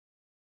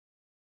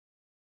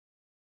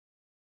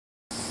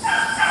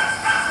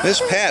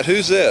Miss Pat,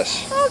 who's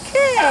this?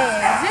 Okay,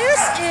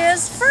 this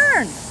is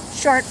Fern,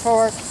 short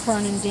for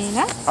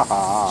Fernandina.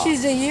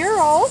 She's a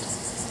year-old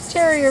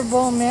terrier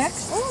bull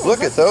mix. Ooh,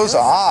 look at those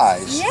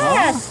eyes.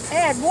 Yes,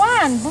 and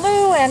one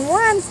blue and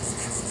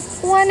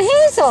one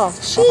hazel.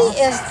 She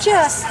is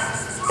just,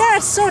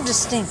 that's so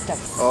distinctive.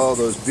 Oh,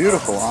 those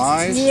beautiful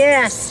eyes.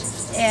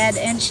 Yes, Ed,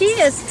 and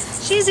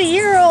she's a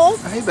year old.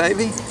 Hey,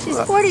 baby. She's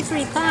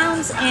 43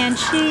 pounds, and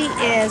she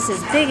is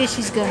as big as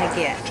she's going to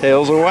get.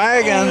 Tails are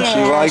wagging. Yeah,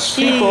 she likes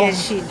people.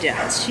 Yes, she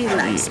does. She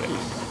likes people.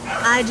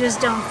 I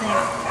just don't think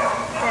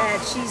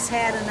that she's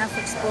had enough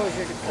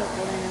exposure to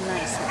people in a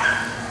nice way.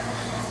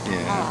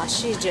 Yeah. Oh,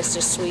 she's just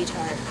a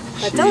sweetheart.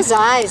 But those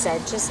eyes are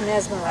just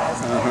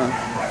mesmerizing.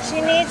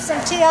 She needs some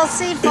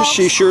TLC, folks.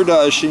 She sure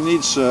does. She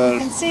needs some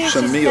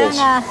meals.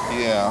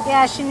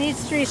 Yeah, she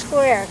needs 3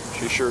 square.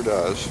 She sure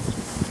does.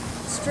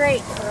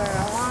 Straight for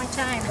a long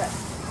time, but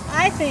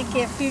I think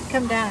if you'd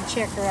come down and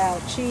check her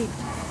out, you'd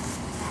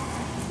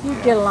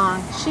get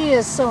along. She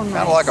is so nice.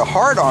 Kind of like a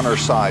heart on her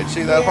side.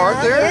 See that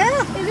heart there?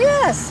 Yeah, it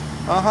is.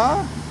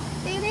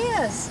 It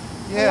is.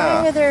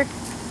 Yeah.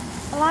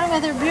 Along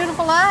with her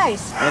beautiful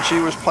eyes. And she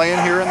was playing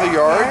here in the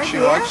yard. She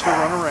likes to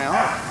run around.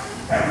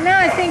 No,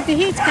 I think the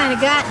heat's kind of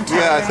gotten to her.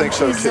 Yeah, I think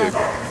so too.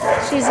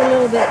 She's a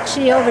little bit,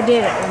 she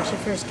overdid it when she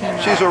first came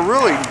out. She's a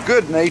really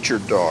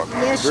good-natured dog.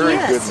 Yes, Very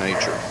she is.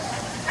 good-natured.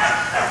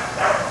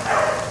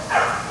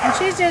 And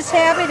she's just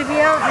happy to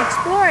be out and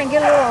explore and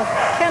get a little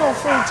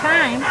kennel-free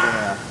time.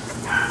 Yeah.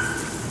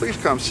 Please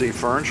come see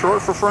Fern,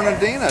 short for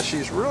Fernandina.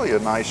 She's really a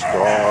nice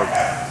dog.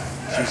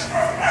 She's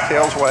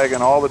tails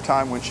wagging all the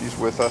time when she's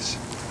with us.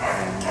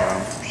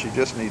 And she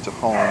just needs a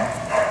home,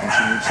 and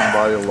she needs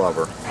somebody to love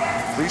her.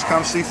 Please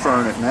come see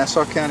Fern at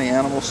Nassau County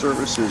Animal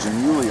Services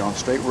in Yulee on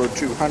State Road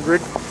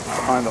 200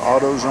 behind the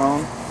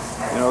AutoZone.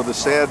 You know, the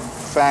sad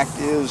fact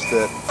is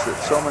that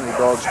so many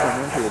dogs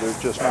come in here,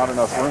 there's just not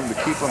enough room to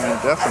keep them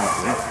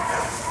indefinitely.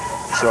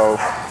 So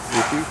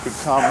if you could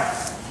come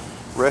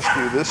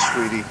rescue this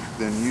sweetie,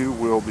 then you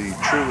will be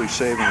truly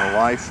saving a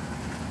life,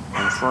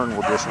 and Fern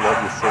will just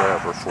love you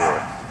forever for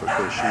it,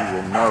 because she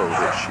will know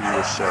that she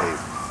was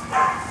saved.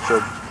 So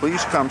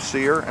please come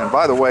see her. And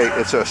by the way,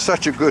 it's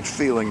such a good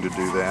feeling to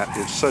do that.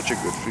 It's such a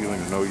good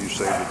feeling to know you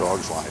saved a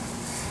dog's life.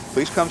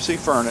 Please come see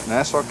Fern at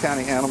Nassau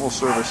County Animal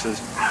Services,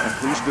 and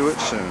please do it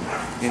soon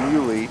in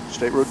Yulee,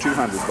 State Road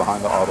 200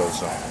 behind the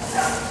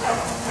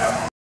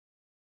AutoZone.